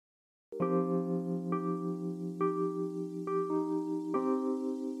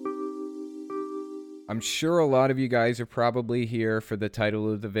I'm sure a lot of you guys are probably here for the title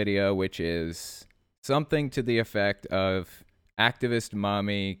of the video, which is something to the effect of activist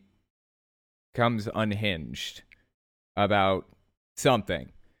mommy comes unhinged about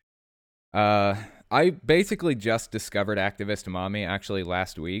something. I basically just discovered Activist Mommy actually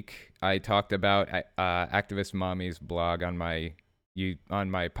last week. I talked about Activist Mommy's blog on my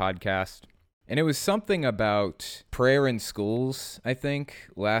podcast. And it was something about prayer in schools, I think.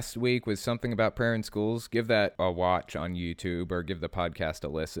 Last week was something about prayer in schools. Give that a watch on YouTube or give the podcast a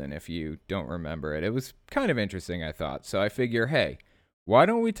listen if you don't remember it. It was kind of interesting, I thought. So I figure, hey, why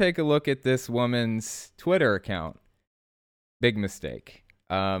don't we take a look at this woman's Twitter account? Big mistake.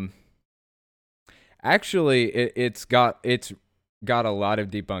 Actually, it's got a lot of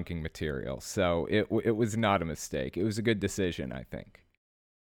debunking material, so it was not a mistake. It was a good decision, I think.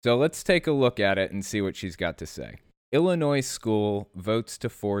 So let's take a look at it and see what she's got to say. Illinois school votes to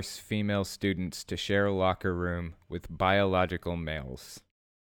force female students to share a locker room with biological males.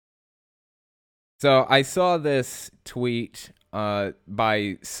 So I saw this tweet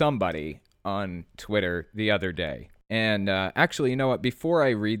by somebody on Twitter the other day. And actually, you know what? Before I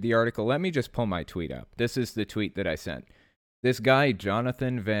read the article, let me just pull my tweet up. This is the tweet that I sent. This guy,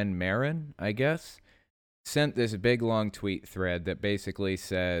 Jonathan Van Maren, I guess, sent this big long tweet thread that basically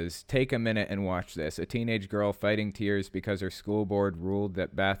says, take a minute and watch this. A teenage girl fighting tears because her school board ruled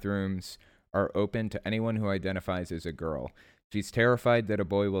that bathrooms are open to anyone who identifies as a girl. She's terrified that a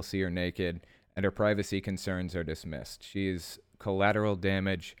boy will see her naked, and her privacy concerns are dismissed. She is collateral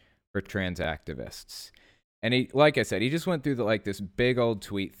damage for trans activists. And he, like I said, he just went through this big old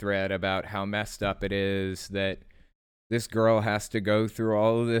tweet thread about how messed up it is that this girl has to go through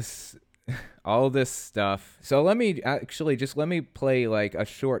all this stuff. So let me play a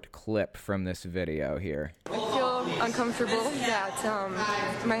short clip from this video here. I feel uncomfortable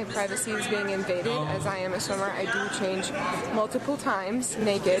that my privacy is being invaded. As I am a swimmer, I do change multiple times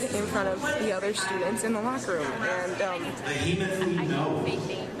naked in front of the other students in the locker room. And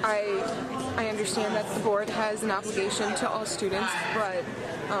I understand that the board has an obligation to all students, but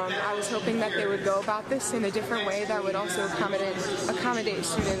I was hoping that they would go about this in a different way that would also accommodate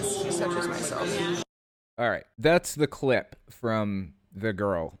students such as myself. All right, that's the clip from the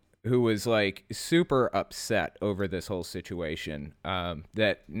girl who was super upset over this whole situation,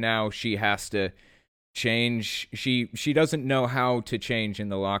 that now she has to change. She doesn't know how to change in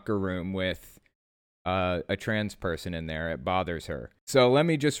the locker room with a trans person in there. It bothers her. So let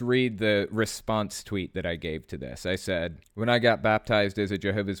me just read the response tweet that I gave to this. I said, when I got baptized as a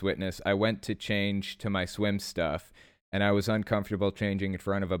Jehovah's Witness, I went to change to my swim stuff, and I was uncomfortable changing in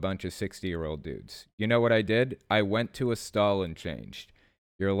front of a bunch of 60-year-old dudes. You know what I did? I went to a stall and changed.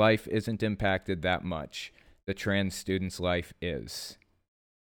 Your life isn't impacted that much. The trans student's life is.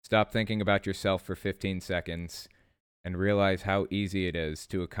 Stop thinking about yourself for 15 seconds and realize how easy it is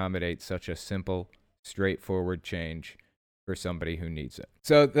to accommodate such a simple, straightforward change for somebody who needs it.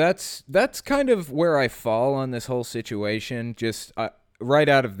 So that's kind of where I fall on this whole situation, just right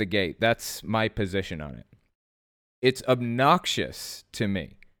out of the gate. That's my position on it. It's obnoxious to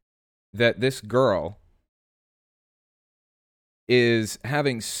me that this girl is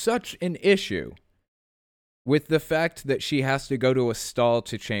having such an issue with the fact that she has to go to a stall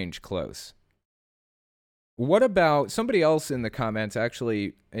to change clothes. What about somebody else in the comments,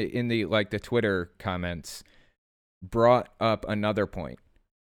 actually in the Twitter comments, brought up another point.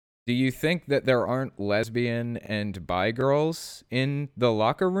 Do you think that there aren't lesbian and bi girls in the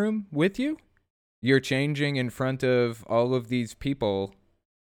locker room with you? You're changing in front of all of these people.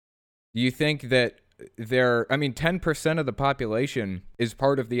 Do you think that 10% of the population is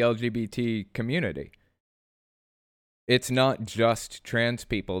part of the LGBT community. It's not just trans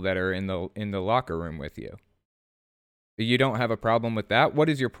people that are in the locker room with you. You don't have a problem with that? What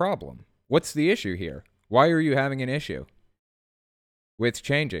is your problem? What's the issue here? Why are you having an issue with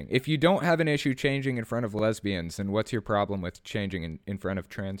changing? If you don't have an issue changing in front of lesbians, then what's your problem with changing in front of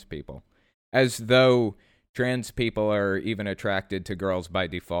trans people? As though trans people are even attracted to girls by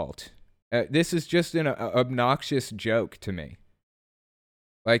default. This is just an obnoxious joke to me.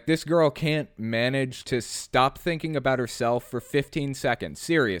 This girl can't manage to stop thinking about herself for 15 seconds.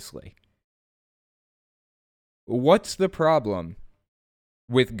 Seriously. What's the problem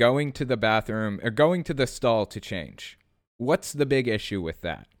with going to the bathroom or going to the stall to change? What's the big issue with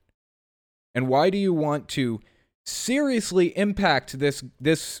that? And why do you want to seriously impact this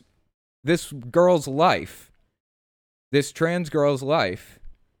girl's life, this trans girl's life,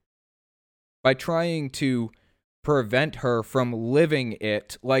 by trying to prevent her from living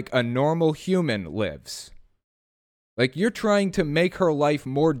it like a normal human lives? You're trying to make her life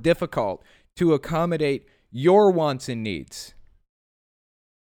more difficult to accommodate your wants and needs.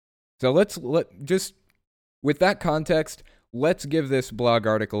 So with that context, let's give this blog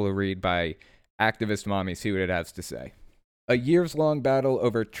article a read by Activist Mommy, see what it has to say. A years-long battle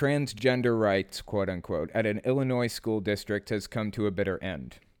over transgender rights, quote-unquote, at an Illinois school district has come to a bitter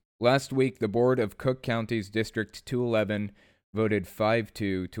end. Last week, the board of Cook County's District 211 voted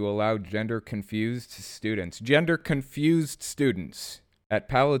 5-2 to allow gender-confused students at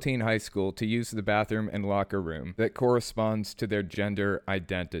Palatine High School to use the bathroom and locker room that corresponds to their gender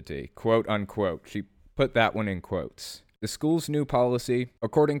identity, quote-unquote. She put that one in quotes. The school's new policy,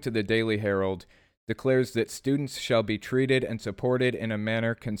 according to the Daily Herald, declares that students shall be treated and supported in a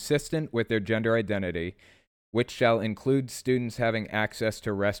manner consistent with their gender identity, which shall include students having access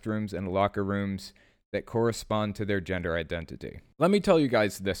to restrooms and locker rooms that correspond to their gender identity. Let me tell you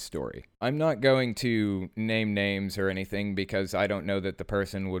guys this story. I'm not going to name names or anything because I don't know that the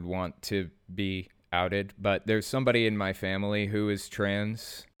person would want to be outed, but there's somebody in my family who is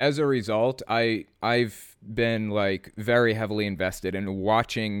trans. As a result, I've been very heavily invested in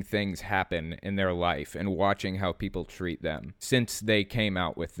watching things happen in their life and watching how people treat them since they came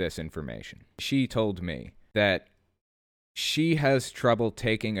out with this information. She told me that she has trouble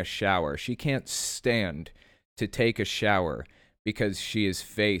taking a shower. She can't stand to take a shower because she is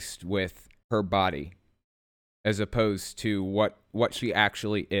faced with her body as opposed to what she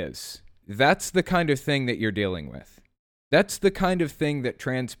actually is. That's the kind of thing that you're dealing with. That's the kind of thing that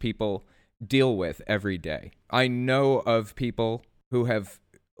trans people deal with every day. I know of people who have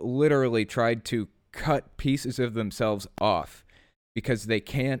literally tried to cut pieces of themselves off because they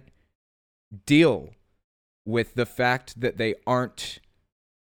can't deal with the fact that they aren't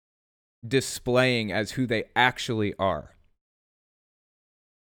displaying as who they actually are.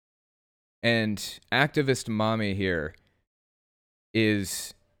 And Activist Mommy here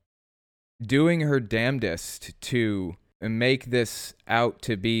is doing her damnedest to make this out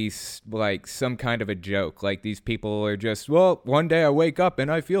to be like some kind of a joke. Like these people are just, well, one day I wake up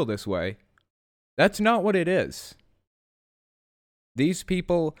and I feel this way. That's not what it is. These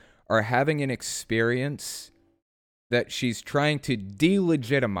people are having an experience that she's trying to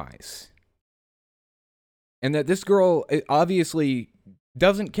delegitimize. And that this girl obviously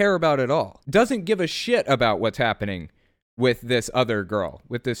doesn't care about at all. Doesn't give a shit about what's happening with this other girl,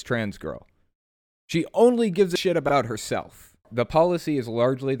 with this trans girl. She only gives a shit about herself. The policy is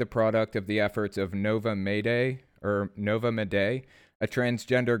largely the product of the efforts of Nova Made, a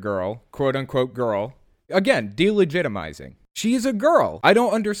transgender girl, quote-unquote girl. Again, delegitimizing. She's a girl. I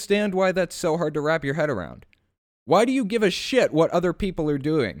don't understand why that's so hard to wrap your head around. Why do you give a shit what other people are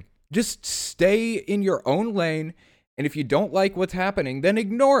doing? Just stay in your own lane, and if you don't like what's happening, then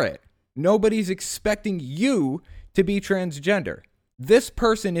ignore it. Nobody's expecting you to be transgender. This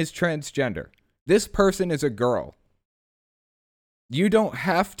person is transgender. This person is a girl. You don't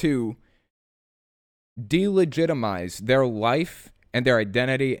have to delegitimize their life and their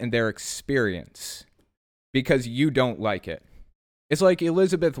identity and their experience because you don't like it. It's like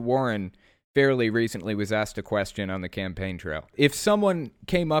Elizabeth Warren fairly recently was asked a question on the campaign trail. If someone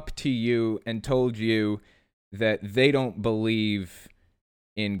came up to you and told you that they don't believe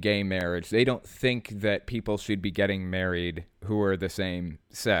in gay marriage, they don't think that people should be getting married who are the same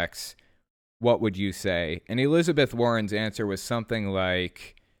sex, what would you say? And Elizabeth Warren's answer was something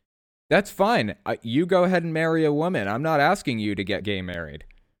like, that's fine. You go ahead and marry a woman. I'm not asking you to get gay married.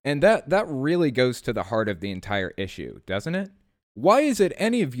 And that really goes to the heart of the entire issue, doesn't it? Why is it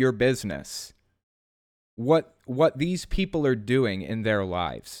any of your business what these people are doing in their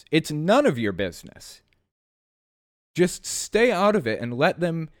lives? It's none of your business. Just stay out of it and let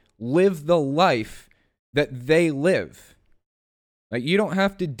them live the life that they live. Like, you don't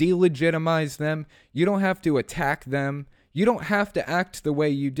have to delegitimize them. You don't have to attack them. You don't have to act the way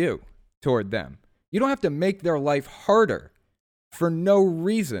you do toward them. You don't have to make their life harder for no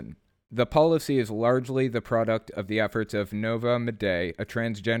reason. The policy is largely the product of the efforts of Nova Made, a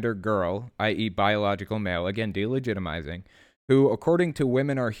transgender girl, i.e. biological male, again delegitimizing, who, according to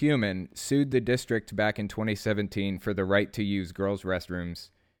Women Are Human, sued the district back in 2017 for the right to use girls' restrooms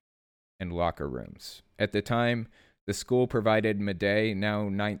and locker rooms. At the time, the school provided Made, now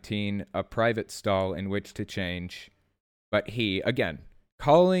 19, a private stall in which to change, but he, again,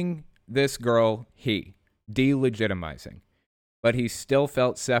 calling this girl he, delegitimizing, but he still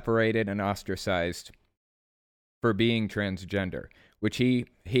felt separated and ostracized for being transgender, which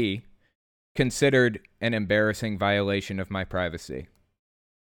he considered an embarrassing violation of my privacy.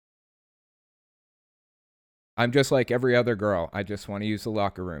 I'm just like every other girl. I just want to use the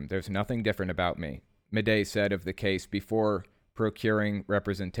locker room. There's nothing different about me. Made said of the case before procuring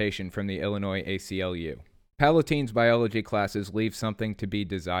representation from the Illinois ACLU. Palatine's biology classes leave something to be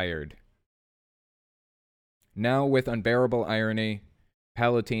desired. Now, with unbearable irony,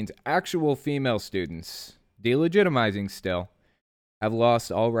 Palatine's actual female students, delegitimizing still, have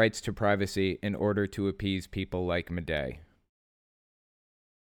lost all rights to privacy in order to appease people like Madej.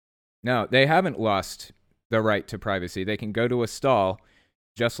 No, they haven't lost the right to privacy. They can go to a stall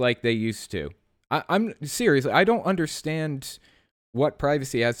just like they used to. I'm seriously, I don't understand what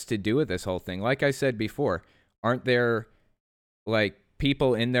privacy has to do with this whole thing. Like I said before, aren't there like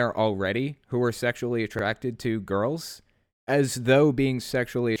people in there already who are sexually attracted to girls? As though being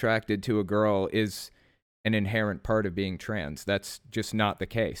sexually attracted to a girl is an inherent part of being trans. That's just not the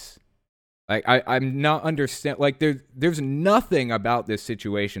case. Like I'm not understand. Like there's nothing about this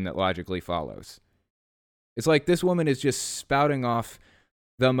situation that logically follows. It's like this woman is just spouting off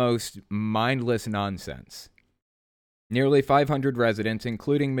the most mindless nonsense. Nearly 500 residents,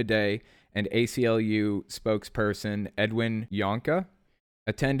 including Madej and ACLU spokesperson Edwin Yonka,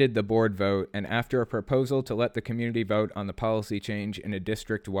 attended the board vote, and after a proposal to let the community vote on the policy change in a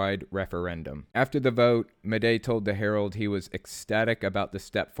district-wide referendum. After the vote, Madej told the Herald he was ecstatic about the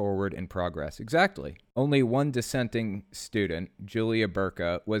step forward in progress. Exactly. Only one dissenting student, Julia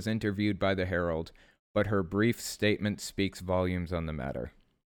Burka, was interviewed by the Herald, but her brief statement speaks volumes on the matter.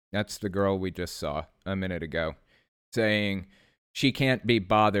 That's the girl we just saw a minute ago, saying she can't be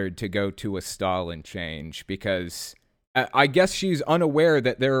bothered to go to a stall and change because I guess she's unaware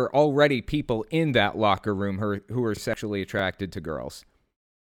that there are already people in that locker room who are sexually attracted to girls.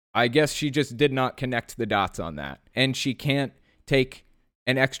 I guess she just did not connect the dots on that. And she can't take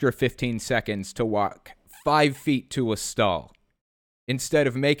an extra 15 seconds to walk 5 feet to a stall instead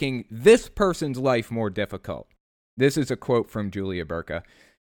of making this person's life more difficult. This is a quote from Julia Burka.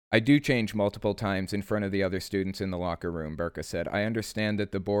 I do change multiple times in front of the other students in the locker room, Burka said. I understand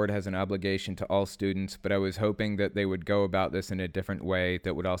that the board has an obligation to all students, but I was hoping that they would go about this in a different way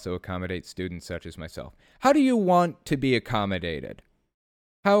that would also accommodate students such as myself. How do you want to be accommodated?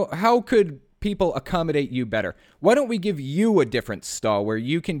 How could people accommodate you better? Why don't we give you a different stall where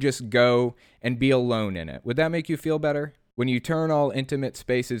you can just go and be alone in it? Would that make you feel better? When you turn all intimate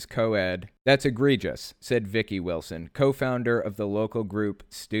spaces co-ed, that's egregious, said Vicky Wilson, co-founder of the local group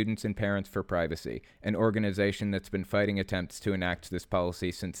Students and Parents for Privacy, an organization that's been fighting attempts to enact this policy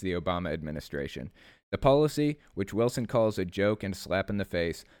since the Obama administration. The policy, which Wilson calls a joke and a slap in the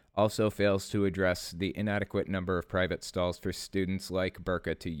face, also fails to address the inadequate number of private stalls for students like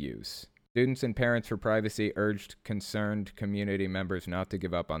Burka to use. Students and Parents for Privacy urged concerned community members not to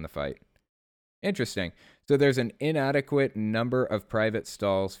give up on the fight. Interesting. So there's an inadequate number of private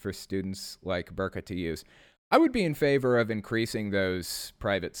stalls for students like Burka to use. I would be in favor of increasing those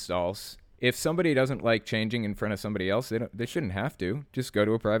private stalls. If somebody doesn't like changing in front of somebody else, they shouldn't have to. Just go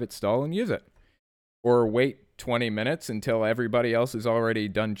to a private stall and use it. Or wait 20 minutes until everybody else is already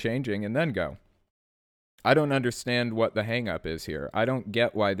done changing and then go. I don't understand what the hang-up is here. I don't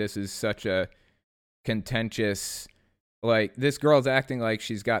get why this is such a contentious... Like, this girl's acting like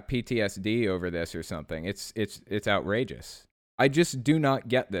she's got PTSD over this or something. It's outrageous. I just do not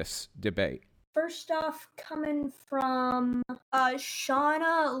get this debate. First off, coming from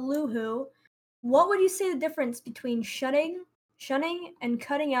Shauna Luhu, what would you say the difference between shunning and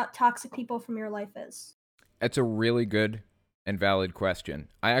cutting out toxic people from your life is? That's a really good and valid question.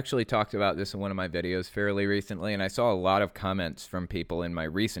 I actually talked about this in one of my videos fairly recently, and I saw a lot of comments from people in my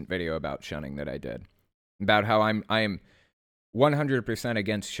recent video about shunning that I did. About how I am 100%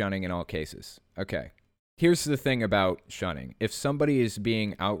 against shunning in all cases. Okay. Here's the thing about shunning. If somebody is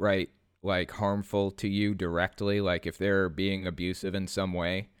being outright like harmful to you directly, like if they're being abusive in some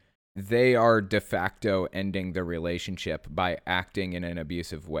way, they are de facto ending the relationship by acting in an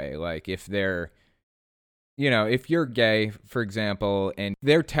abusive way. Like if they're, if you're gay, for example, and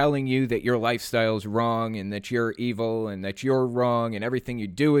they're telling you that your lifestyle's wrong and that you're evil and that you're wrong and everything you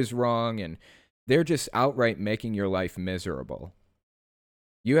do is wrong, and they're just outright making your life miserable.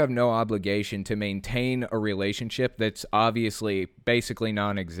 You have no obligation to maintain a relationship that's obviously basically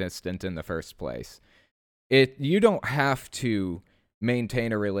non-existent in the first place. You don't have to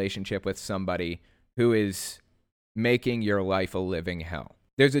maintain a relationship with somebody who is making your life a living hell.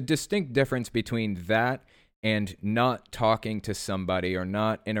 There's a distinct difference between that and not talking to somebody or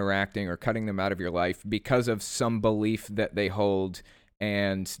not interacting or cutting them out of your life because of some belief that they hold,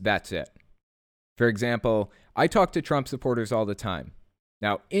 and that's it. For example, I talk to Trump supporters all the time.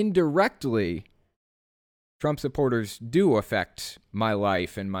 Now, indirectly, Trump supporters do affect my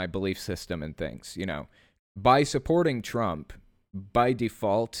life and my belief system and things. By supporting Trump, by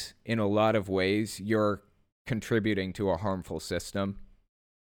default, in a lot of ways, you're contributing to a harmful system.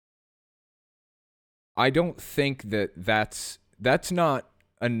 I don't think that's not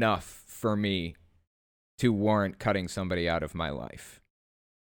enough for me to warrant cutting somebody out of my life.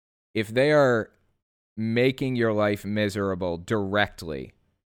 If they are making your life miserable directly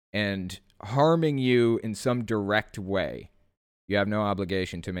and harming you in some direct way, you have no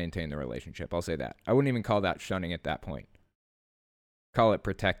obligation to maintain the relationship. I'll say that. I wouldn't even call that shunning at that point. Call it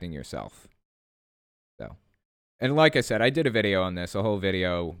protecting yourself. So, and like I said, I did a video on this, a whole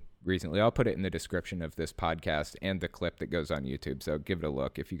video recently. I'll put it in the description of this podcast and the clip that goes on YouTube. So give it a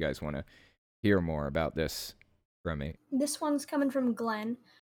look if you guys want to hear more about this from me. This one's coming from Glenn.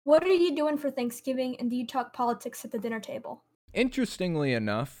 What are you doing for Thanksgiving, and do you talk politics at the dinner table? Interestingly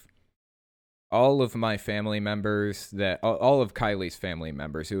enough, all of my family members, all of Kylie's family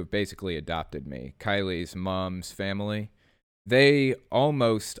members who have basically adopted me, Kylie's mom's family, they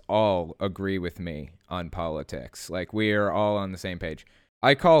almost all agree with me on politics. Like, we are all on the same page.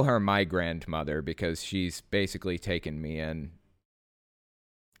 I call her my grandmother because she's basically taken me in.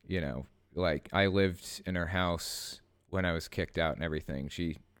 You know, like, I lived in her house when I was kicked out and everything.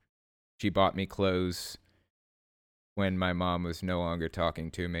 She bought me clothes when my mom was no longer talking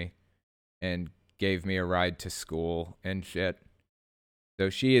to me and gave me a ride to school and shit.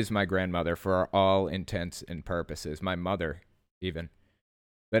 So she is my grandmother for all intents and purposes. My mother, even.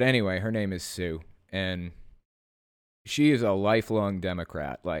 But anyway, her name is Sue, and she is a lifelong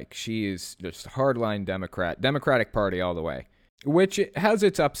Democrat. Like, she is just hardline Democrat, Democratic Party all the way, which has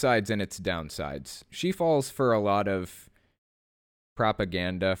its upsides and its downsides. She falls for a lot of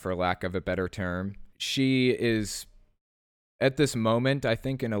propaganda, for lack of a better term. She is, at this moment, I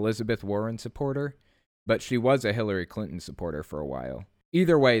think, an Elizabeth Warren supporter, but she was a Hillary Clinton supporter for a while.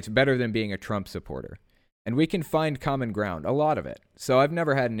 Either way, it's better than being a Trump supporter. And we can find common ground, a lot of it. So I've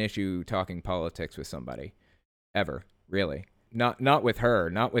never had an issue talking politics with somebody. Ever, really. Not with her,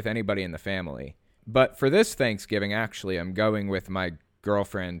 not with anybody in the family. But for this Thanksgiving, actually, I'm going with my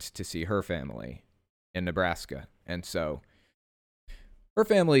girlfriend to see her family in Nebraska. And so her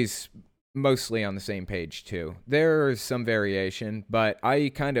family's mostly on the same page, too. There's some variation, but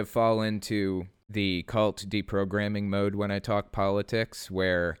I kind of fall into the cult deprogramming mode when I talk politics,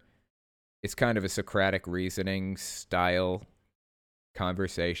 where it's kind of a Socratic reasoning style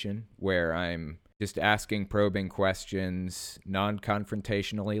conversation, where I'm just asking probing questions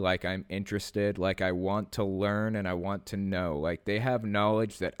non-confrontationally, like I'm interested, like I want to learn and I want to know. Like, they have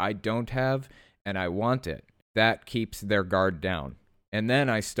knowledge that I don't have and I want it. That keeps their guard down. And then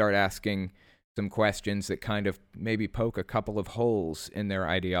I start asking some questions that kind of maybe poke a couple of holes in their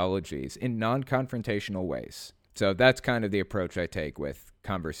ideologies in non-confrontational ways. So that's kind of the approach I take with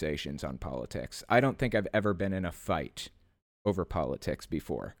conversations on politics. I don't think I've ever been in a fight over politics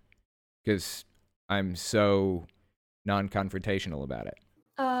before, because I'm so non-confrontational about it.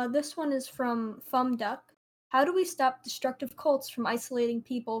 This one is from Fumduck. How do we stop destructive cults from isolating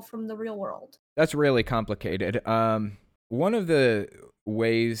people from the real world? That's really complicated. One of the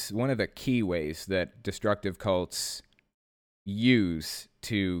key ways that destructive cults use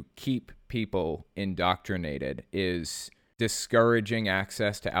to keep people indoctrinated is discouraging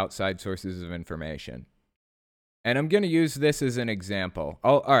access to outside sources of information. And I'm going to use this as an example.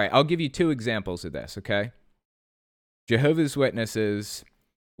 All right, I'll give you two examples of this, okay? Jehovah's Witnesses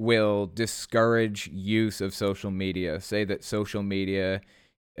will discourage use of social media, say that social media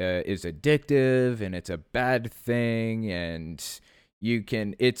is addictive and it's a bad thing, and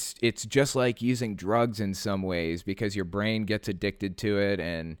it's just like using drugs in some ways, because your brain gets addicted to it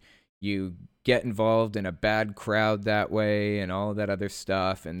and you get involved in a bad crowd that way and all that other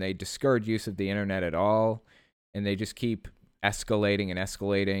stuff. And they discourage use of the internet at all, and they just keep escalating and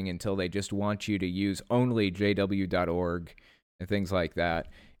escalating until they just want you to use only jw.org and things like that.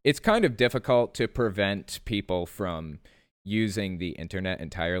 It's kind of difficult to prevent people from using the internet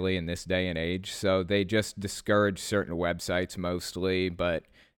entirely in this day and age, so they just discourage certain websites mostly, but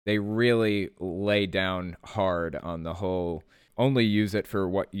they really lay down hard on the whole only use it for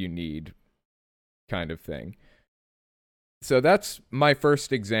what you need kind of thing. So that's my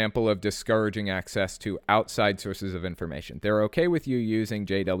first example of discouraging access to outside sources of information. They're okay with you using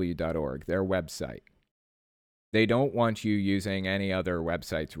jw.org, their website. They don't want you using any other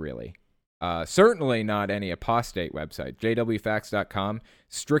websites, really. Certainly not any apostate website. jwfacts.com,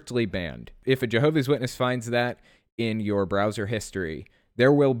 strictly banned. If a Jehovah's Witness finds that in your browser history,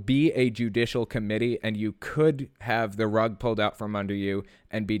 there will be a judicial committee, and you could have the rug pulled out from under you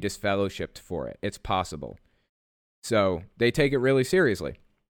and be disfellowshipped for it. It's possible. So they take it really seriously.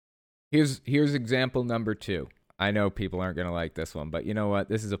 Here's example number 2. I know people aren't going to like this one, but you know what?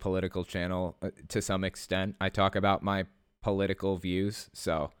 This is a political channel to some extent. I talk about my political views,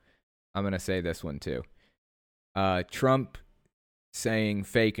 so I'm going to say this one too. Trump saying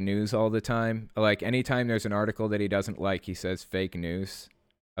fake news all the time. Like, anytime there's an article that he doesn't like, he says fake news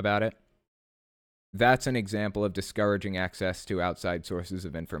about it. That's an example of discouraging access to outside sources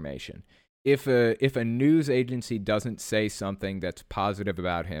of information. If a news agency doesn't say something that's positive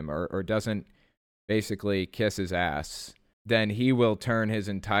about him or doesn't basically kiss his ass, then he will turn his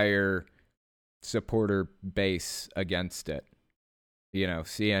entire supporter base against it. You know,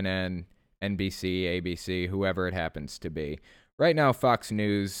 CNN, NBC, ABC, whoever it happens to be. Right now, Fox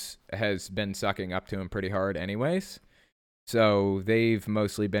News has been sucking up to him pretty hard anyways. So they've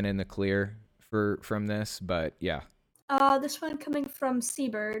mostly been in the clear from this, but yeah. This one coming from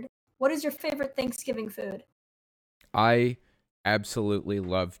Seabird. What is your favorite Thanksgiving food? I absolutely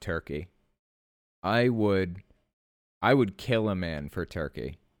love turkey. I would kill a man for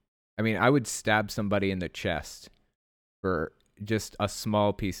turkey. I mean, I would stab somebody in the chest for just a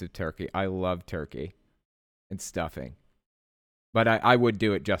small piece of turkey. I love turkey and stuffing. But I would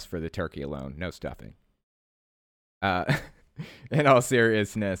do it just for the turkey alone, no stuffing. In all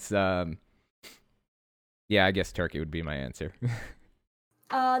seriousness, yeah, I guess turkey would be my answer.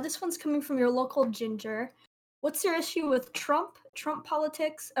 This one's coming from your local Ginger. What's your issue with Trump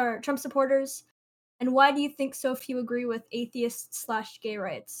politics, or Trump supporters, and why do you think so few agree with atheists/gay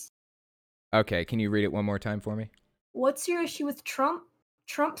rights? Okay, can you read it one more time for me? What's your issue with Trump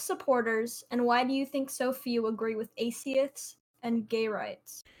supporters, and why do you think so few agree with atheists and gay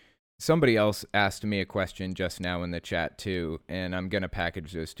rights? Somebody else asked me a question just now in the chat too, and I'm going to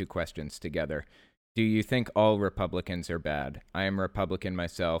package those two questions together. Do you think all Republicans are bad? I am Republican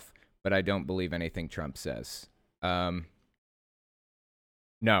myself, but I don't believe anything Trump says.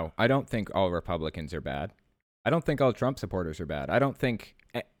 No, I don't think all Republicans are bad. I don't think all Trump supporters are bad. I don't think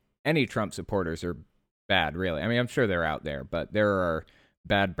any Trump supporters are bad, really. I mean, I'm sure they're out there, but there are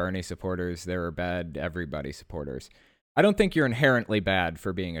bad Bernie supporters. There are bad everybody supporters. I don't think you're inherently bad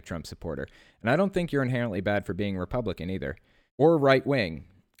for being a Trump supporter. And I don't think you're inherently bad for being Republican either, or right wing.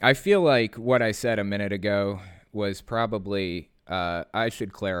 I feel like what I said a minute ago was probably, I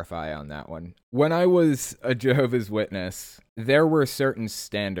should clarify on that one. When I was a Jehovah's Witness, there were certain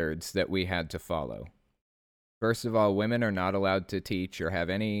standards that we had to follow. First of all, women are not allowed to teach or have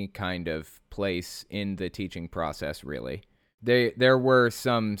any kind of place in the teaching process, really. There were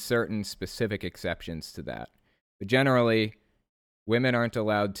some certain specific exceptions to that. But generally, women aren't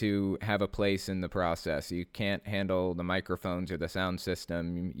allowed to have a place in the process. You can't handle the microphones or the sound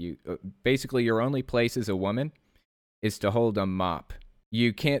system. Basically, your only place as a woman is to hold a mop.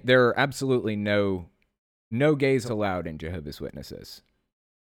 You can't. There are absolutely no gays allowed in Jehovah's Witnesses.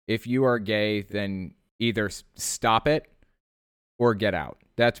 If you are gay, then either stop it or get out.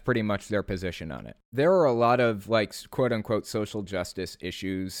 That's pretty much their position on it. There are a lot of, like, quote unquote social justice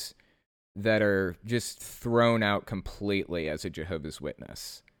issues that are just thrown out completely as a Jehovah's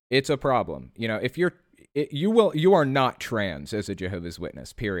Witness. It's a problem. You know, if you are not trans as a Jehovah's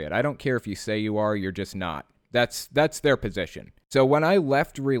Witness, period. I don't care if you say you are, you're just not. That's their position. So when I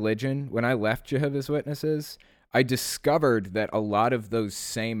left religion, when I left Jehovah's Witnesses, I discovered that a lot of those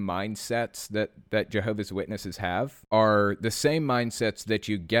same mindsets that Jehovah's Witnesses have are the same mindsets that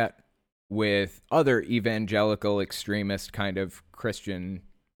you get with other evangelical extremist kind of Christian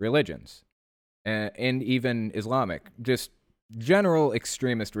religions, and even Islamic, just general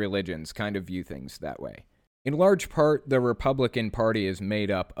extremist religions kind of view things that way. In large part, the Republican Party is made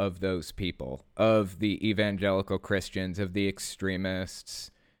up of those people, of the evangelical Christians, of the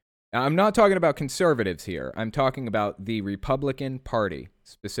extremists. Now, I'm not talking about conservatives here. I'm talking about the Republican Party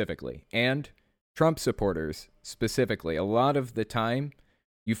specifically, and Trump supporters specifically. A lot of the time,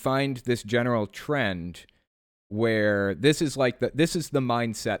 you find this general trend where this is the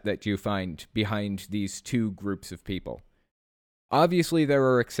mindset that you find behind these two groups of people. Obviously, there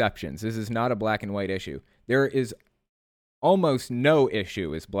are exceptions. This is not a black and white issue. There is almost no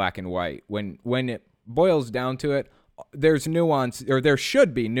issue is black and white. When it boils down to it, there's nuance, or there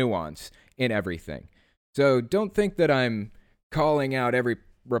should be nuance in everything. So don't think that I'm calling out every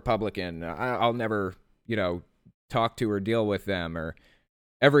Republican. I'll never, talk to or deal with them, or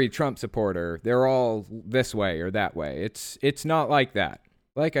every Trump supporter. They're all this way or that way. It's not like that.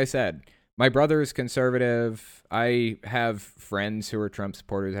 Like I said, my brother is conservative. I have friends who are Trump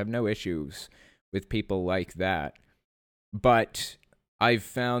supporters. I have no issues with people like that. But I've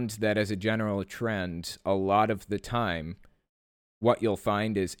found that as a general trend, a lot of the time, what you'll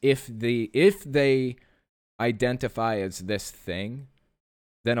find is if they identify as this thing,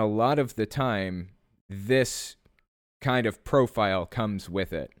 then a lot of the time, this kind of profile comes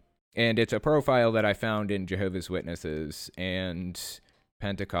with it. And it's a profile that I found in Jehovah's Witnesses and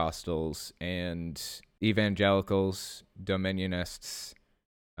Pentecostals and evangelicals, Dominionists,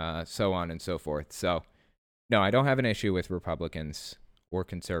 so on and so forth. So, no, I don't have an issue with Republicans or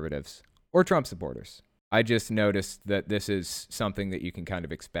conservatives or Trump supporters. I just noticed that this is something that you can kind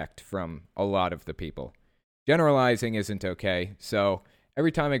of expect from a lot of the people. Generalizing isn't okay. So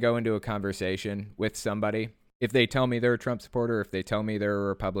every time I go into a conversation with somebody, if they tell me they're a Trump supporter, if they tell me they're a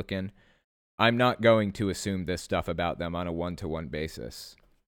Republican, I'm not going to assume this stuff about them on a one-to-one basis.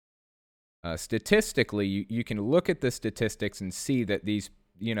 Statistically, you can look at the statistics and see that these,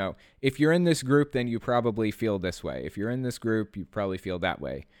 if you're in this group, then you probably feel this way. If you're in this group, you probably feel that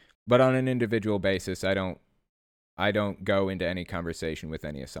way. But on an individual basis, I don't go into any conversation with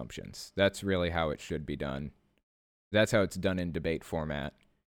any assumptions. That's really how it should be done. That's how it's done in debate format.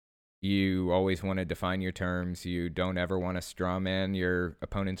 You always want to define your terms. You don't ever want to straw man your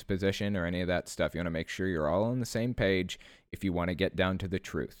opponent's position or any of that stuff. You want to make sure you're all on the same page if you want to get down to the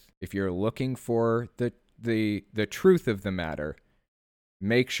truth. If you're looking for the truth of the matter,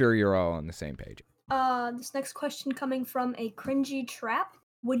 make sure you're all on the same page. This next question coming from a cringy trap.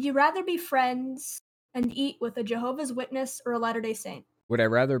 Would you rather be friends and eat with a Jehovah's Witness or a Latter-day Saint? Would I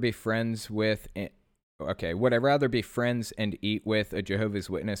rather be friends with... would I rather be friends and eat with a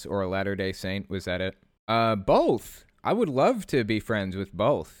Jehovah's Witness or a Latter-day Saint? Was that it? Both. I would love to be friends with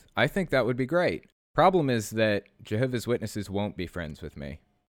both. I think that would be great. Problem is that Jehovah's Witnesses won't be friends with me.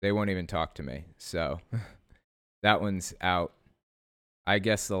 They won't even talk to me. So that one's out. I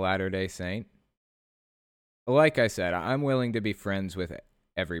guess the Latter-day Saint. Like I said, I'm willing to be friends with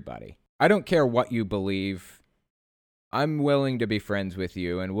everybody. I don't care what you believe. I'm willing to be friends with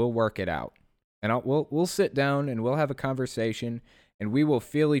you, and we'll work it out. And we'll sit down and we'll have a conversation, and we will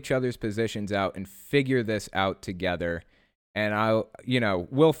feel each other's positions out and figure this out together. And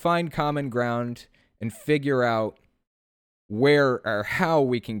we'll find common ground and figure out where or how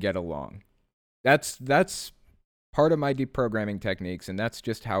we can get along. That's part of my deprogramming techniques, and that's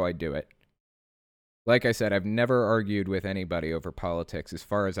just how I do it. Like I said, I've never argued with anybody over politics as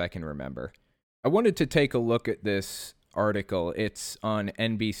far as I can remember. I wanted to take a look at this article. It's on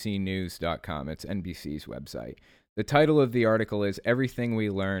NBCnews.com. It's NBC's website. The title of the article is Everything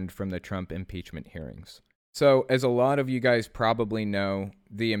We Learned from the Trump Impeachment Hearings. So, as a lot of you guys probably know,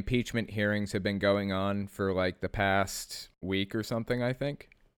 the impeachment hearings have been going on for like the past week or something, I think.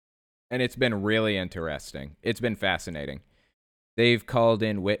 And it's been really interesting. It's been fascinating. They've called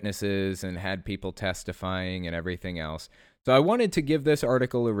in witnesses and had people testifying and everything else. So I wanted to give this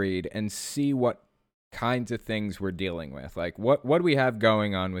article a read and see what kinds of things we're dealing with. Like, what do we have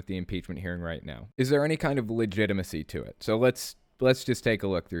going on with the impeachment hearing right now? Is there any kind of legitimacy to it? So let's just take a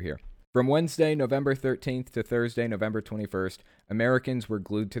look through here. From Wednesday, November 13th to Thursday, November 21st, Americans were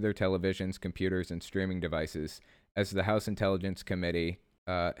glued to their televisions, computers, and streaming devices as the House Intelligence Committee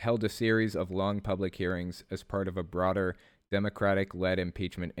held a series of long public hearings as part of a broader Democratic-led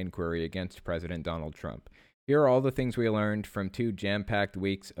impeachment inquiry against President Donald Trump. Here are all the things we learned from 2 jam-packed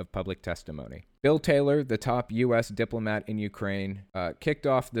weeks of public testimony. Bill Taylor, the top U.S. diplomat in Ukraine, kicked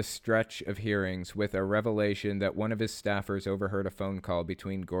off the stretch of hearings with a revelation that one of his staffers overheard a phone call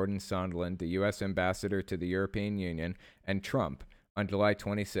between Gordon Sondland, the U.S. ambassador to the European Union, and Trump on July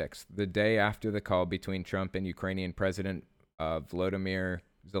 26th, the day after the call between Trump and Ukrainian President Volodymyr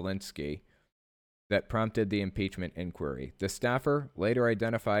Zelensky, that prompted the impeachment inquiry. The staffer, later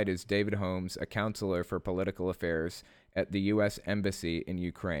identified as David Holmes, a counselor for political affairs at the U.S. Embassy in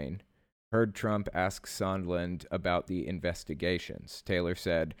Ukraine, heard Trump ask Sondland about the investigations, Taylor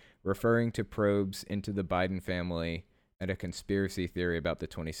said, referring to probes into the Biden family and a conspiracy theory about the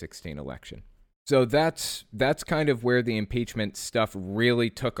 2016 election. So that's kind of where the impeachment stuff really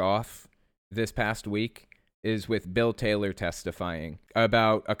took off this past week, is with Bill Taylor testifying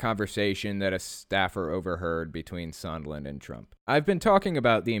about a conversation that a staffer overheard between Sondland and Trump. I've been talking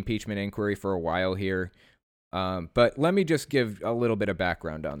about the impeachment inquiry for a while here, but let me just give a little bit of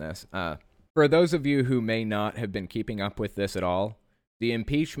background on this. For those of you who may not have been keeping up with this at all, the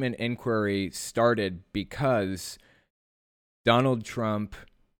impeachment inquiry started because Donald Trump,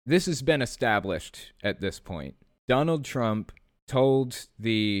 this has been established at this point, Donald Trump told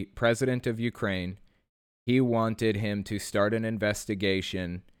the president of Ukraine he wanted him to start an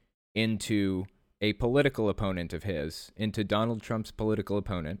investigation into a political opponent of his, into Donald Trump's political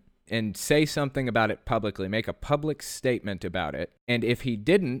opponent, and say something about it publicly, make a public statement about it. And if he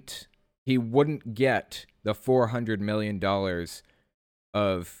didn't, he wouldn't get the $400 million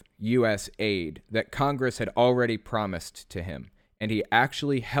of U.S. aid that Congress had already promised to him. And he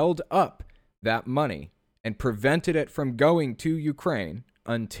actually held up that money and prevented it from going to Ukraine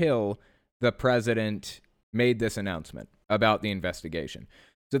until the president made this announcement about the investigation.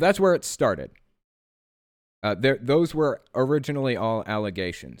 So that's where it started. Those were originally all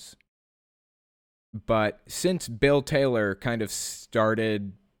allegations. But since Bill Taylor kind of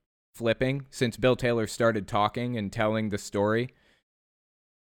started flipping, since Bill Taylor started talking and telling the story,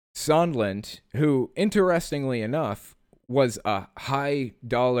 Sondland, who, interestingly enough, was a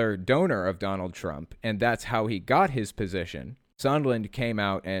high-dollar donor of Donald Trump, and that's how he got his position, Sondland came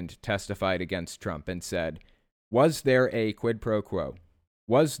out and testified against Trump and said, was there a quid pro quo?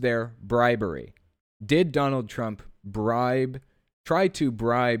 Was there bribery? Did Donald Trump try to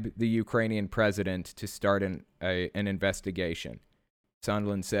bribe the Ukrainian president to start an investigation?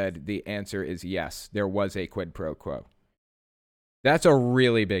 Sondland said the answer is yes, there was a quid pro quo. That's a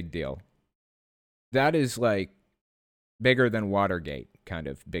really big deal. That is like bigger than Watergate kind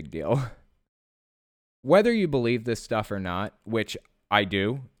of big deal. Whether you believe this stuff or not, which I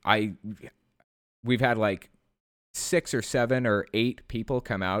do, we've had like 6 or 7 or 8 people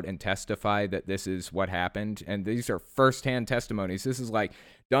come out and testify that this is what happened. And these are firsthand testimonies. This is like,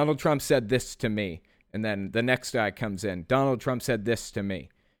 Donald Trump said this to me. And then the next guy comes in. Donald Trump said this to me.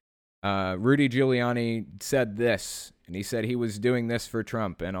 Rudy Giuliani said this. And he said he was doing this for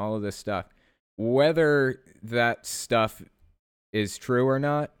Trump and all of this stuff. Whether that stuff is true or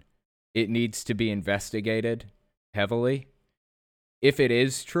not, it needs to be investigated heavily. If it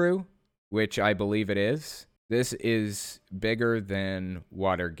is true, which I believe it is, this is bigger than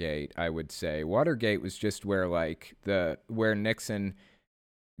Watergate, I would say. Watergate was just where Nixon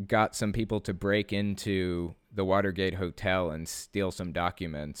got some people to break into the Watergate Hotel and steal some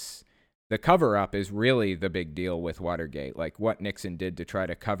documents. The cover-up is really the big deal with Watergate, like what Nixon did to try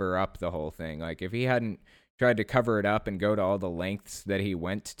to cover up the whole thing. Like if he hadn't tried to cover it up and go to all the lengths that he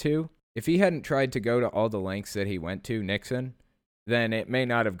went to, Nixon, then it may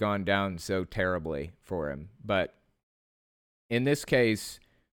not have gone down so terribly for him. But in this case,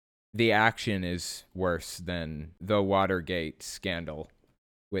 the action is worse than the Watergate scandal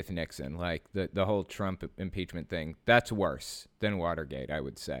with Nixon. Like the whole Trump impeachment thing, that's worse than Watergate, I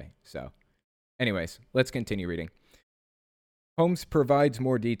would say. So anyways, let's continue reading. Holmes provides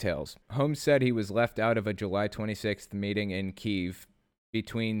more details. Holmes said he was left out of a July 26th meeting in Kyiv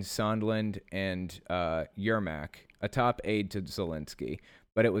between Sondland and Yermak, a top aide to Zelensky,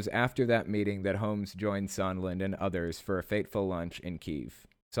 but it was after that meeting that Holmes joined Sondland and others for a fateful lunch in Kyiv.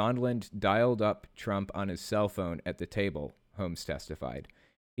 Sondland dialed up Trump on his cell phone at the table, Holmes testified.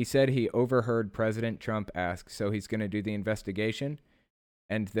 He said he overheard President Trump ask, so he's going to do the investigation?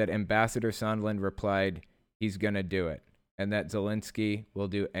 And that Ambassador Sondland replied, he's going to do it, and that Zelensky will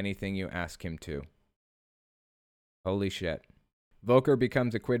do anything you ask him to. Holy shit. Volker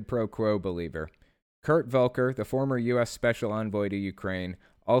becomes a quid pro quo believer. Kurt Volker, the former U.S. Special Envoy to Ukraine,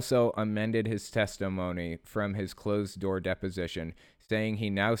 also amended his testimony from his closed-door deposition, saying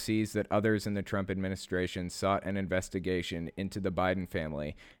he now sees that others in the Trump administration sought an investigation into the Biden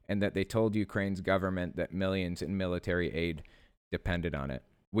family and that they told Ukraine's government that millions in military aid depended on it.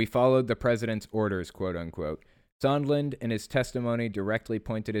 We followed the president's orders, quote-unquote. Sondland, in his testimony, directly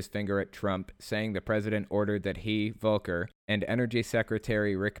pointed his finger at Trump, saying the president ordered that he, Volker, and Energy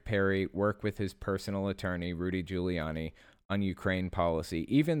Secretary Rick Perry work with his personal attorney, Rudy Giuliani, on Ukraine policy,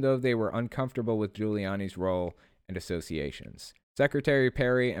 even though they were uncomfortable with Giuliani's role and associations. Secretary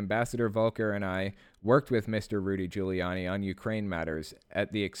Perry, Ambassador Volker, and I worked with Mr. Rudy Giuliani on Ukraine matters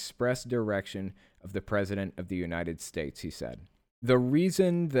at the express direction of the President of the United States, he said. The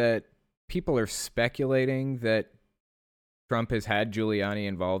reason that people are speculating that Trump has had Giuliani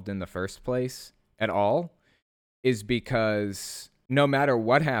involved in the first place at all is because no matter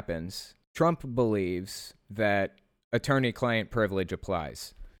what happens, Trump believes that attorney-client privilege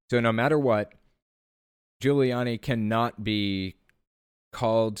applies. So no matter what, Giuliani cannot be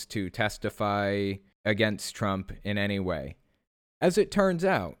called to testify against Trump in any way. As it turns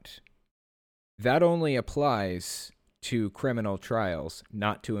out, that only applies to criminal trials,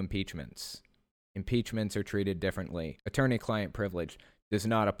 not to impeachments. Impeachments are treated differently. Attorney-client privilege does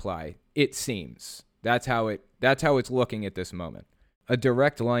not apply. It seems. That's how it's looking at this moment. A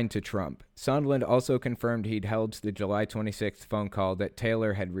direct line to Trump. Sondland also confirmed he'd held the July 26th phone call that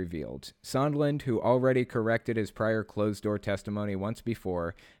Taylor had revealed. Sondland, who already corrected his prior closed-door testimony once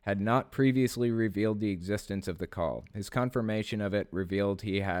before, had not previously revealed the existence of the call. His confirmation of it revealed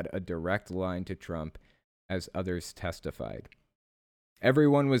he had a direct line to Trump, as others testified.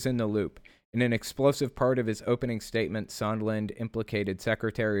 Everyone was in the loop. In an explosive part of his opening statement, Sondland implicated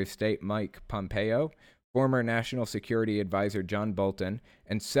Secretary of State Mike Pompeo, former National Security Advisor John Bolton,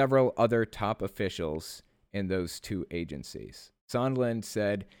 and several other top officials in those two agencies. Sondland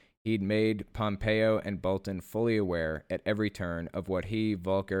said he'd made Pompeo and Bolton fully aware at every turn of what he,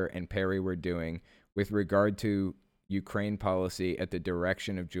 Volker, and Perry were doing with regard to Ukraine policy at the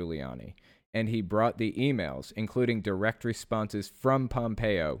direction of Giuliani, and he brought the emails, including direct responses from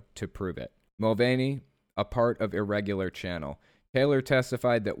Pompeo, to prove it. Mulvaney, a part of Irregular Channel. Taylor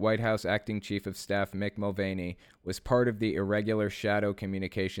testified that White House Acting Chief of Staff Mick Mulvaney was part of the irregular shadow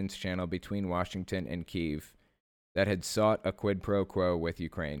communications channel between Washington and Kyiv that had sought a quid pro quo with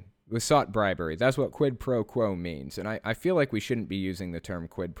Ukraine. It was sought bribery. That's what quid pro quo means. And I feel like we shouldn't be using the term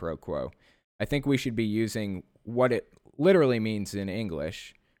quid pro quo. I think we should be using what it literally means in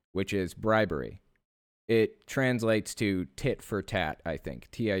English, which is bribery. It translates to tit for tat, I think.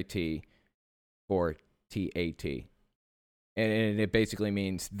 T-I-T for T-A-T. And it basically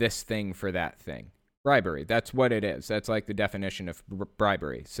means this thing for that thing. Bribery. That's what it is. That's like the definition of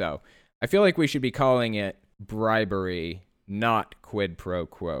bribery. So I feel like we should be calling it bribery, not quid pro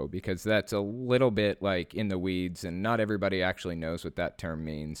quo, because that's a little bit like in the weeds and not everybody actually knows what that term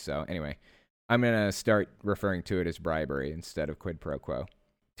means. So anyway, I'm going to start referring to it as bribery instead of quid pro quo.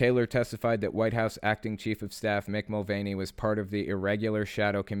 Taylor testified that White House Acting Chief of Staff Mick Mulvaney was part of the irregular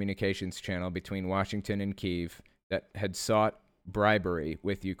shadow communications channel between Washington and Kyiv that had sought bribery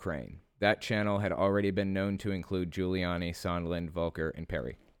with Ukraine. That channel had already been known to include Giuliani, Sondland, Volker, and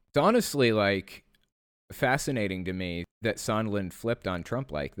Perry. It's honestly fascinating to me that Sondland flipped on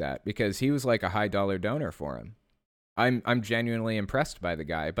Trump like that, because he was like a high dollar donor for him. I'm genuinely impressed by the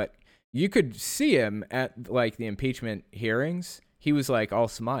guy, but you could see him at the impeachment hearings. He was all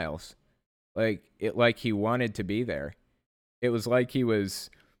smiles, like he wanted to be there. It was like he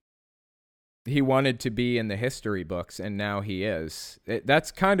wanted to be in the history books, and now he is.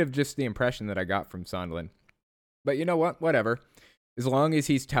 That's kind of just the impression that I got from Sondland. But you know what? Whatever. As long as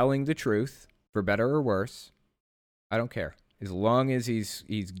he's telling the truth, for better or worse, I don't care. As long as he's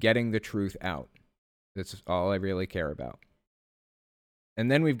getting the truth out. That's all I really care about. And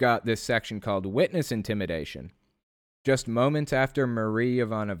then we've got this section called Witness Intimidation. Just moments after Marie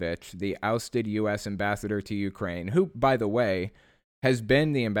Yovanovitch, the ousted U.S. ambassador to Ukraine, who, by the way, has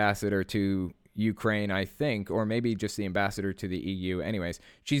been the ambassador to Ukraine, I think, or maybe just the ambassador to the EU. Anyways,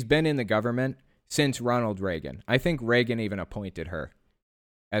 she's been in the government since Ronald Reagan. I think Reagan even appointed her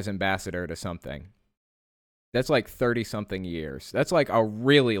as ambassador to something. That's 30-something years. That's a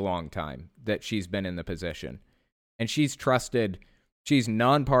really long time that she's been in the position. And she's trusted, she's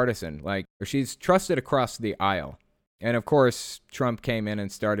nonpartisan, or she's trusted across the aisle. And of course, Trump came in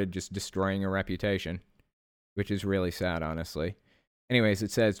and started just destroying her reputation, which is really sad, honestly. Anyways,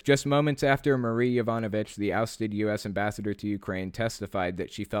 it says, just moments after Marie Yovanovitch, the ousted U.S. ambassador to Ukraine, testified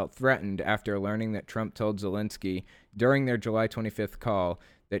that she felt threatened after learning that Trump told Zelensky during their July 25th call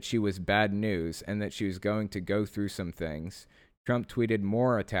that she was bad news and that she was going to go through some things. Trump tweeted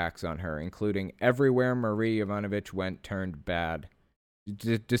more attacks on her, including everywhere Marie Yovanovitch went turned bad,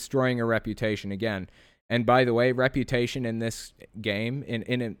 destroying her reputation again. And by the way, reputation in this game,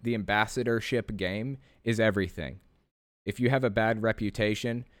 in the ambassadorship game, is everything. If you have a bad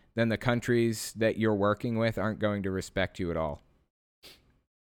reputation, then the countries that you're working with aren't going to respect you at all.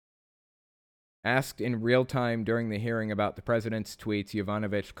 Asked in real time during the hearing about the president's tweets,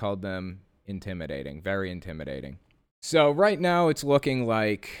 Yovanovitch called them intimidating, very intimidating. So right now it's looking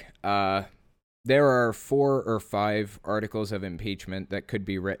like there are 4 or 5 articles of impeachment that could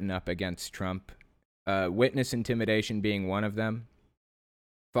be written up against Trump. Witness intimidation being one of them.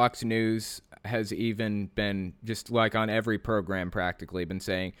 Fox News has even been, just on every program practically, been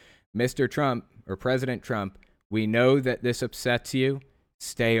saying, Mr. Trump, or President Trump, we know that this upsets you.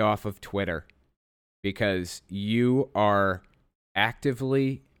 Stay off of Twitter. Because you are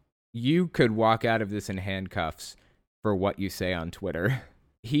actively, you could walk out of this in handcuffs for what you say on Twitter.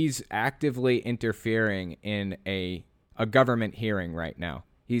 He's actively interfering in a government hearing right now.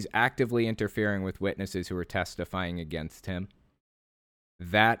 He's actively interfering with witnesses who are testifying against him.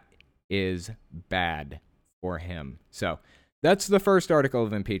 That is bad for him. So that's the first article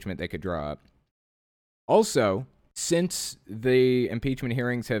of impeachment they could draw up. Also, since the impeachment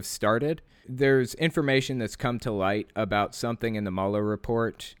hearings have started, there's information that's come to light about something in the Mueller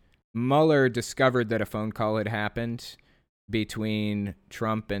report. Mueller discovered that a phone call had happened between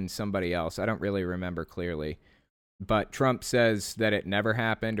Trump and somebody else. I don't really remember clearly. But Trump says that it never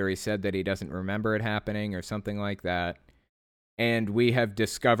happened, or he said that he doesn't remember it happening, or something like that. And we have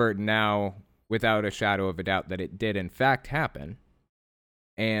discovered now, without a shadow of a doubt, that it did in fact happen.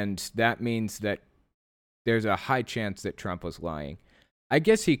 And that means that there's a high chance that Trump was lying. I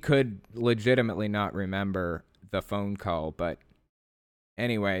guess he could legitimately not remember the phone call, but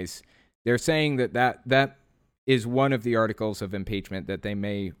anyways, they're saying that is one of the articles of impeachment that they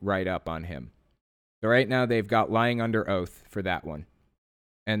may write up on him. So right now they've got lying under oath for that one.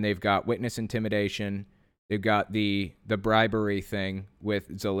 And they've got witness intimidation. They've got the bribery thing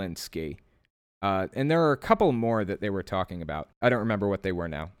with Zelensky. And there are a couple more that they were talking about. I don't remember what they were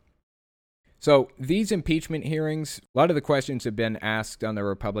now. So these impeachment hearings, a lot of the questions have been asked on the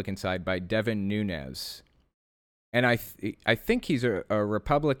Republican side by Devin Nunes. And I think he's a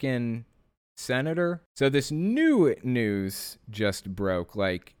Republican senator. So this new news just broke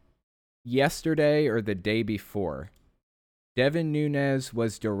like yesterday or the day before. Devin Nunes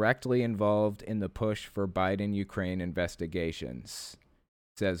was directly involved in the push for Biden-Ukraine investigations,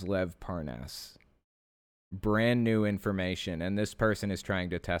 says Lev Parnas. Brand new information, and this person is trying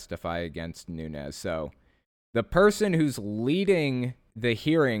to testify against Nunes. So the person who's leading the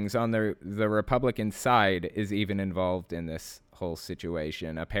hearings on the Republican side is even involved in this whole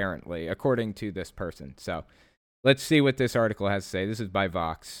situation, apparently, according to this person. So let's see what this article has to say. This is by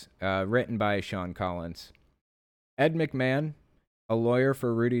Vox, written by Sean Collins. Ed McMahon, a lawyer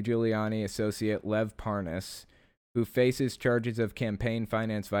for Rudy Giuliani associate Lev Parnas, who faces charges of campaign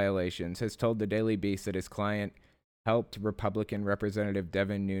finance violations, has told the Daily Beast that his client helped Republican Representative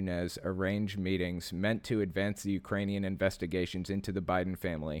Devin Nunes arrange meetings meant to advance the Ukrainian investigations into the Biden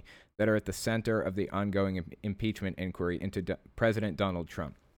family that are at the center of the ongoing impeachment inquiry into President Donald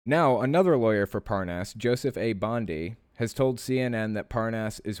Trump. Now, another lawyer for Parnas, Joseph A. Bondi, has told CNN that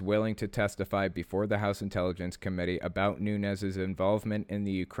Parnas is willing to testify before the House Intelligence Committee about Nunes' involvement in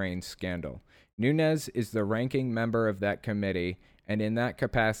the Ukraine scandal. Nunes is the ranking member of that committee, and in that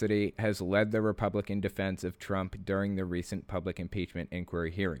capacity has led the Republican defense of Trump during the recent public impeachment inquiry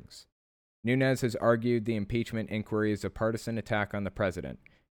hearings. Nunes has argued the impeachment inquiry is a partisan attack on the president.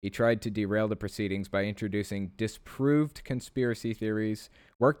 He tried to derail the proceedings by introducing disproved conspiracy theories,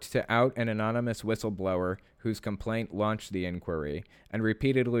 worked to out an anonymous whistleblower whose complaint launched the inquiry, and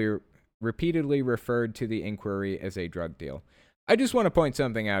repeatedly referred to the inquiry as a drug deal. I just want to point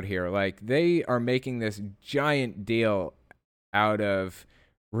something out here. Like, they are making this giant deal out of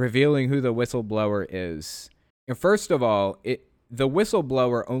revealing who the whistleblower is. And first of all, the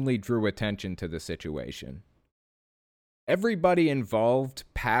whistleblower only drew attention to the situation. Everybody involved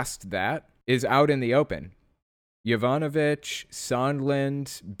past that is out in the open. Yovanovitch,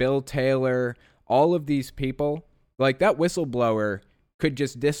 Sondland, Bill Taylor, all of these people, like that whistleblower could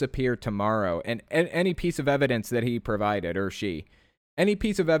just disappear tomorrow. And any piece of evidence that he provided, or she, any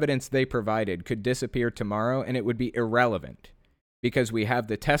piece of evidence they provided could disappear tomorrow, and it would be irrelevant because we have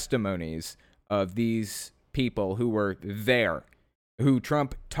the testimonies of these people who were there, who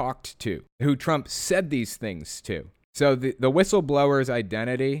Trump talked to, who Trump said these things to. So the whistleblower's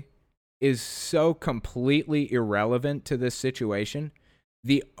identity is so completely irrelevant to this situation.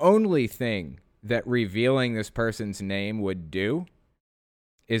 The only thing that revealing this person's name would do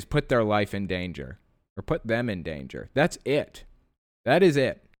is put their life in danger, or put them in danger. That's it. That is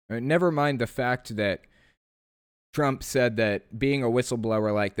it. Never mind the fact that Trump said that being a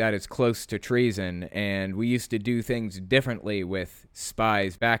whistleblower like that is close to treason, and we used to do things differently with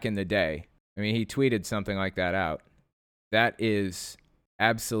spies back in the day. I mean, he tweeted something like that out. That is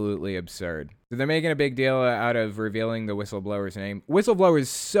absolutely absurd. So they're making a big deal out of revealing the whistleblower's name. Whistleblower is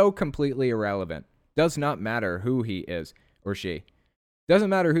so completely irrelevant. Does not matter who he is or she. Doesn't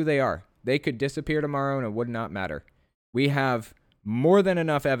matter who they are. They could disappear tomorrow and it would not matter. We have more than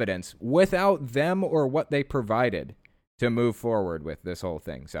enough evidence without them or what they provided to move forward with this whole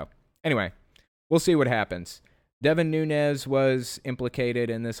thing. So anyway, we'll see what happens. Devin Nunes was implicated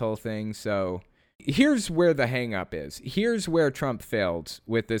in this whole thing, so here's where the hang-up is. Here's where Trump failed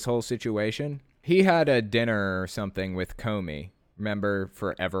with this whole situation. He had a dinner or something with Comey, remember,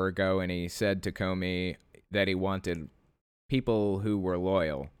 forever ago, and he said to Comey that he wanted people who were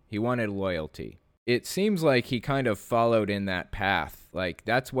loyal. He wanted loyalty. It seems like he kind of followed in that path. Like,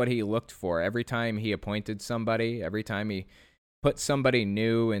 that's what he looked for. Every time he appointed somebody, every time he put somebody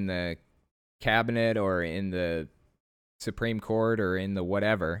new in the cabinet or in the Supreme Court or in the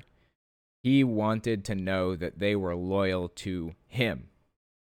whatever, he wanted to know that they were loyal to him.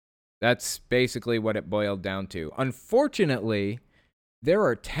 That's basically what it boiled down to. Unfortunately, there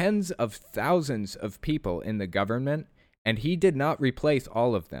are tens of thousands of people in the government, and he did not replace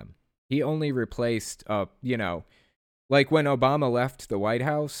all of them. He only replaced, like when Obama left the White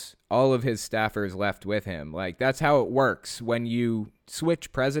House, all of his staffers left with him. Like, that's how it works. When you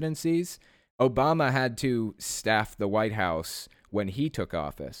switch presidencies, Obama had to staff the White House when he took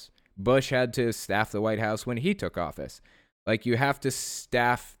office. Bush had to staff the White House when he took office. Like, you have to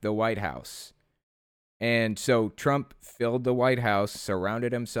staff the White House. And so Trump filled the White House,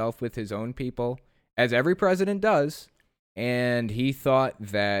 surrounded himself with his own people, as every president does, and he thought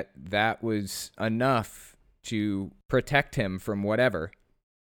that that was enough to protect him from whatever.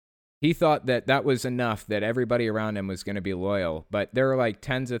 He thought that that was enough, that everybody around him was going to be loyal. But there are like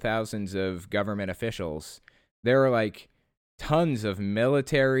tens of thousands of government officials. There are like tons of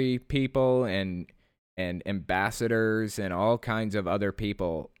military people and ambassadors and all kinds of other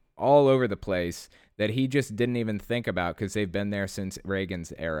people all over the place that he just didn't even think about because they've been there since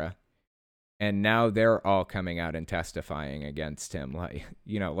Reagan's era. And now they're all coming out and testifying against him, like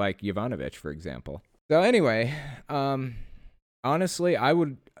Yovanovitch, for example. So anyway, honestly, I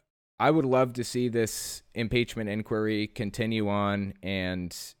would love to see this impeachment inquiry continue on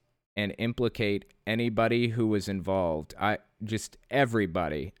and implicate anybody who was involved.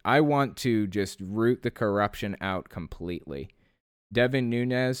 Everybody. I want to just root the corruption out completely. Devin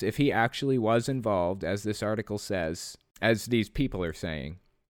Nunes, if he actually was involved, as this article says, as these people are saying,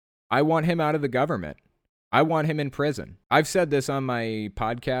 I want him out of the government. I want him in prison. I've said this on my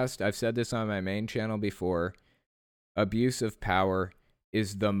podcast. I've said this on my main channel before. Abuse of power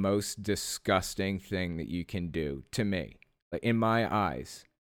is the most disgusting thing that you can do to me, in my eyes.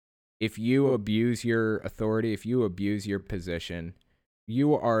 If you abuse your authority, if you abuse your position,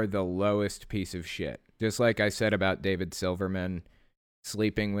 you are the lowest piece of shit. Just like I said about David Silverman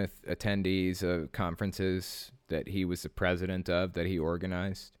sleeping with attendees of conferences that he was the president of, that he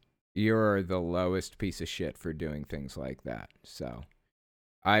organized. You're the lowest piece of shit for doing things like that. So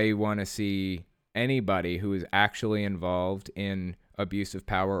I want to see anybody who is actually involved in abuse of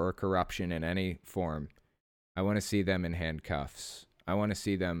power or corruption in any form. I want to see them in handcuffs. I want to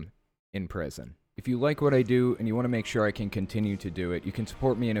see them in prison. If you like what I do and you want to make sure I can continue to do it, you can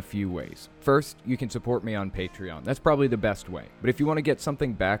support me in a few ways. First, you can support me on Patreon. That's probably the best way. But if you want to get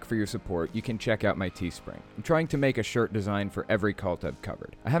something back for your support, you can check out my Teespring. I'm trying to make a shirt design for every cult I've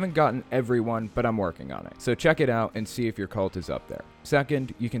covered. I haven't gotten every one, but I'm working on it. So check it out and see if your cult is up there.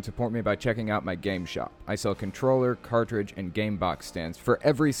 Second, you can support me by checking out my game shop. I sell controller, cartridge, and game box stands for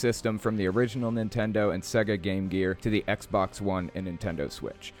every system from the original Nintendo and Sega Game Gear to the Xbox One and Nintendo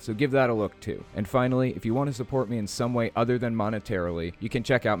Switch. So give that a look too. And finally, if you want to support me in some way other than monetarily, you can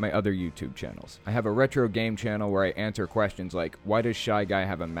check out my other YouTube channels. I have a retro game channel where I answer questions like, why does Shy Guy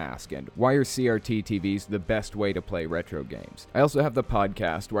have a mask? And why are CRT TVs the best way to play retro games? I also have the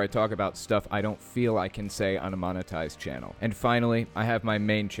podcast where I talk about stuff I don't feel I can say on a monetized channel. And finally, I have my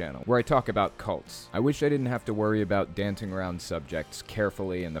main channel where I talk about cults. I wish I didn't have to worry about dancing around subjects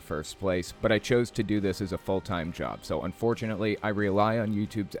carefully in the first place, but I chose to do this as a full-time job. So unfortunately, I rely on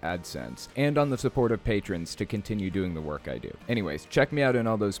YouTube's AdSense and on the support of patrons to continue doing the work I do. Anyways, check me out in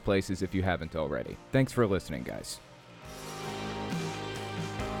all those places if you haven't already. Thanks for listening, guys.